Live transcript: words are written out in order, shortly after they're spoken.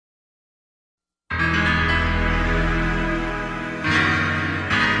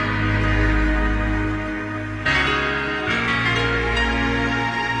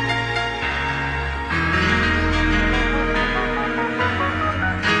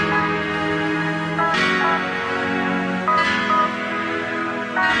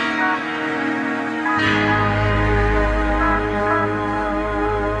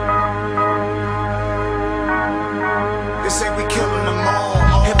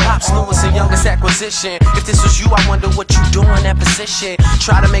acquisition. If this was you, I wonder what you do in that position.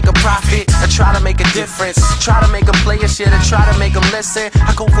 Try to make a profit, or try to make a difference. Try to make a player shit, or try to make them listen.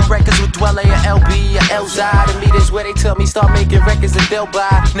 I go from records with Dwelle or LB or Elzai to meetings where they tell me start making records that they'll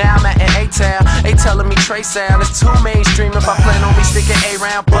buy. Now I'm at an A-Town, they telling me Trey sound. It's too mainstream if I plan on me sticking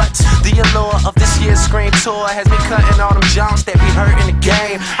A-round. But the allure of this year's Scream tour has me cutting all them jumps that be hurting the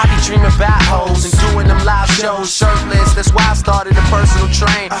game. I be dreaming about hoes and doing them live shows shirtless. That's why I started a personal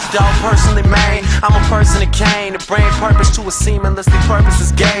train. Dog personally made, I'm a person that came to bring purpose to a seamlessly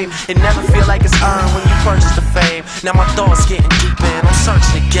purposeless game. It never feel like it's earned when you purchase the fame. Now my thoughts getting deep in, I'm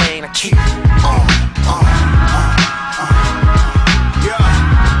searching again. I keep yeah.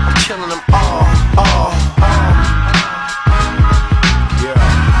 I'm killing them all. Yeah.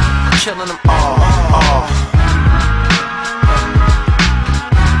 I'm killing them all.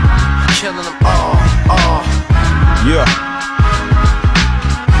 Killing them all. Yeah.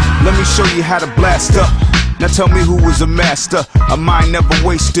 Let me show you how to blast up. Now tell me who was a master, a mind never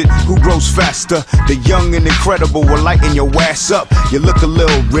wasted, who grows faster. The young and incredible will lighten your ass up. You look a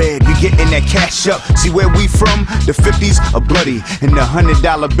little red, you getting that cash up. See where we from? The 50s are bloody, and the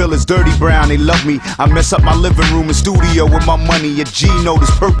 $100 bill is dirty brown. They love me. I mess up my living room and studio with my money. A G note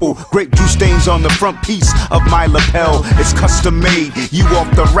is purple, grape juice stains on the front piece of my lapel. It's custom made. You off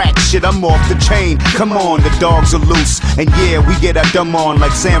the rack, shit, I'm off the chain. Come on, the dogs are loose, and yeah, we get our dumb on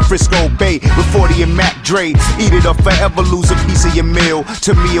like San Francisco Bay with 40 and Mac Dre. Eat it up forever, lose a piece of your meal.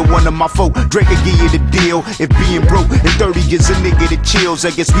 To me or one of my folk, Drake will give you the deal. If being broke in 30 years a nigga that chills,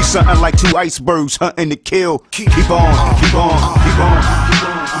 I guess we something like two icebergs hunting to kill. Keep on, keep on, keep on, keep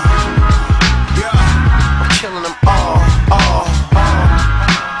on. Yeah. I'm killing them all.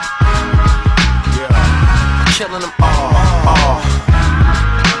 Yeah. I'm killing them all.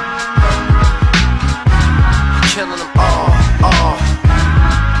 I'm killing them all.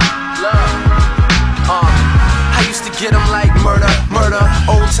 Get them like murder,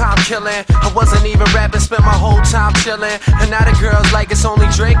 old time killing. I wasn't even rapping, spent my whole time chilling. And now the girls like it's only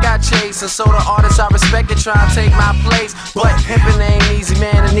Drake I chase. And so the artists I respected try to take my place. But pimping ain't easy,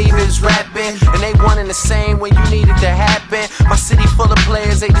 man, and neither is rapping. And they one and the same when you need it to happen. My city full of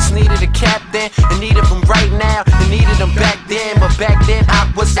players, they just needed a captain. And needed them right now, and needed them back then. But back then I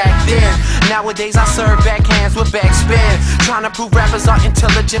was acting. Nowadays I serve backhands with backspin. Trying to prove rappers are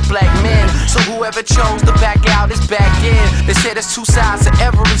intelligent black men. So whoever chose to back out is back in. They say there's two sides to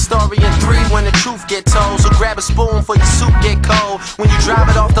every story and three when the truth get told. So grab a spoon for your soup get cold. When you drive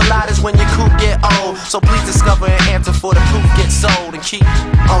it off the lot is when your coupe get old. So please discover an answer for the proof get sold and keep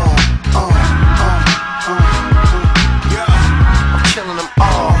on. Yeah. I'm killing them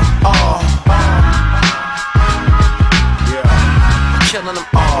all. Yeah. I'm killing them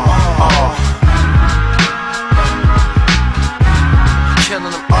all.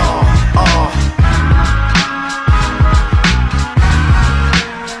 Killing them all.